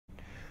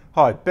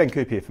Hi, Ben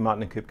Coop here from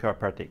Martin & Coop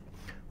Chiropractic.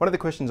 One of the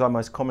questions I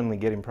most commonly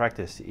get in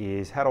practice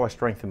is how do I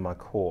strengthen my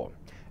core?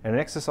 And an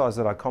exercise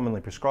that I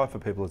commonly prescribe for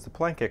people is the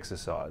plank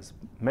exercise.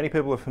 Many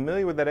people are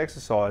familiar with that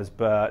exercise,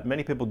 but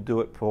many people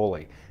do it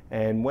poorly.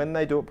 And when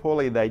they do it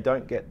poorly, they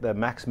don't get the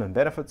maximum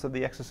benefits of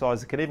the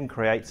exercise. It can even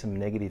create some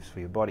negatives for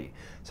your body.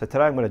 So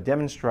today I'm going to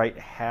demonstrate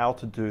how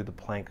to do the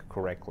plank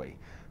correctly.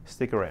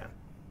 Stick around.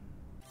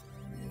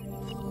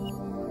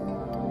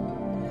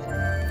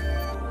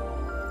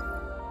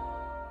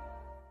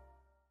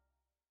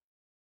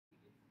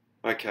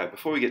 Okay,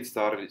 before we get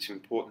started, it's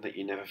important that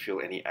you never feel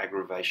any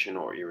aggravation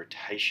or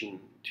irritation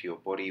to your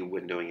body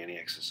when doing any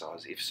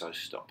exercise. If so,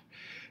 stop.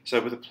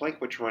 So with a plank,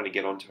 we're trying to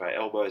get onto our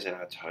elbows and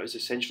our toes,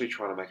 essentially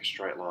trying to make a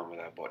straight line with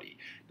our body.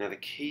 Now the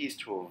key is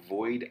to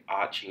avoid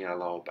arching our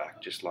lower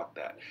back, just like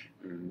that,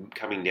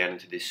 coming down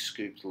into this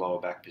scooped lower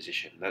back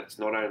position. That's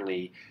not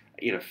only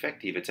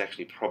ineffective, it's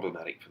actually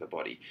problematic for the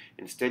body.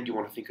 Instead, you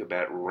want to think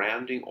about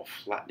rounding or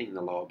flattening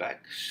the lower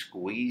back,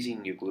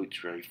 squeezing your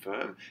glutes very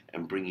firm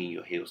and bringing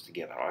your heels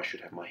together. I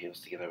should have my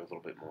heels together a little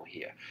bit more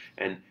here.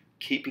 And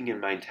keeping and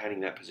maintaining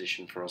that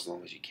position for as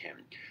long as you can.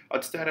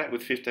 I'd start out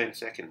with 15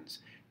 seconds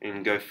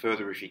and go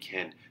further if you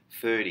can,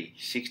 30,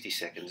 60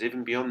 seconds,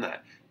 even beyond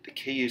that. The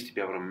key is to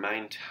be able to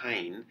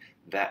maintain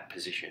that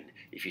position.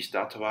 If you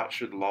start to arch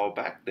through the lower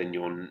back, then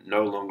you're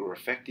no longer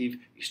effective.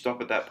 You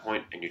stop at that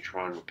point and you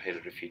try and repeat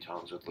it a few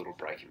times with a little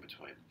break in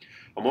between.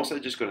 I'm also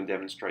just going to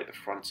demonstrate the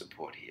front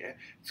support here.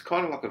 It's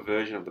kind of like a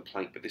version of the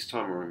plank, but this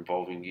time we're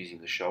involving using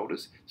the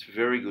shoulders. It's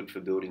very good for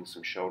building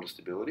some shoulder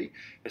stability.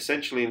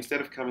 Essentially,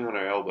 instead of coming on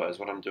our elbows,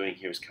 what I'm doing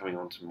here is coming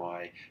onto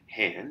my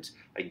hands,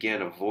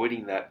 again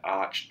avoiding that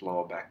arched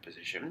lower back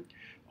position.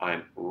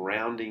 I'm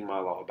rounding my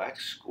lower back,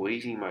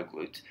 squeezing my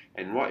glutes,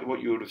 and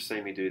what you would have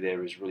seen me do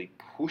there is really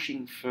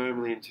pushing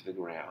firmly into the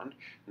ground,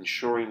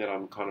 ensuring that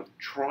I'm kind of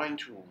trying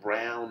to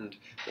round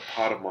the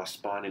part of my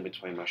spine in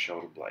between my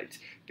shoulder blades.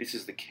 This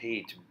is the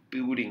key to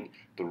building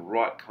the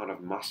right kind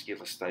of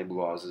muscular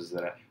stabilizers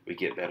that we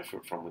get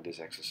benefit from with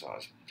this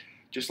exercise.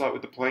 Just like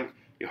with the plank,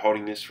 you're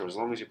holding this for as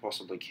long as you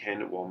possibly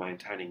can while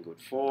maintaining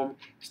good form,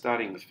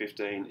 starting with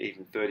 15,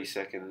 even 30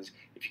 seconds.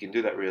 If you can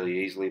do that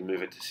really easily,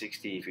 move it to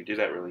 60. If you do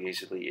that really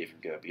easily, even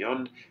go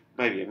beyond.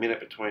 Maybe a minute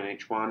between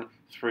each one.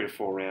 3 to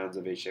 4 rounds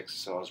of each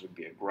exercise would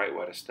be a great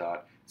way to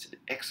start. It's an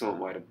excellent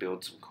way to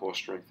build some core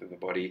strength in the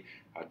body.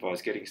 I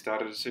advise getting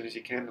started as soon as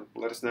you can and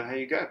let us know how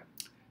you go.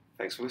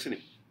 Thanks for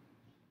listening.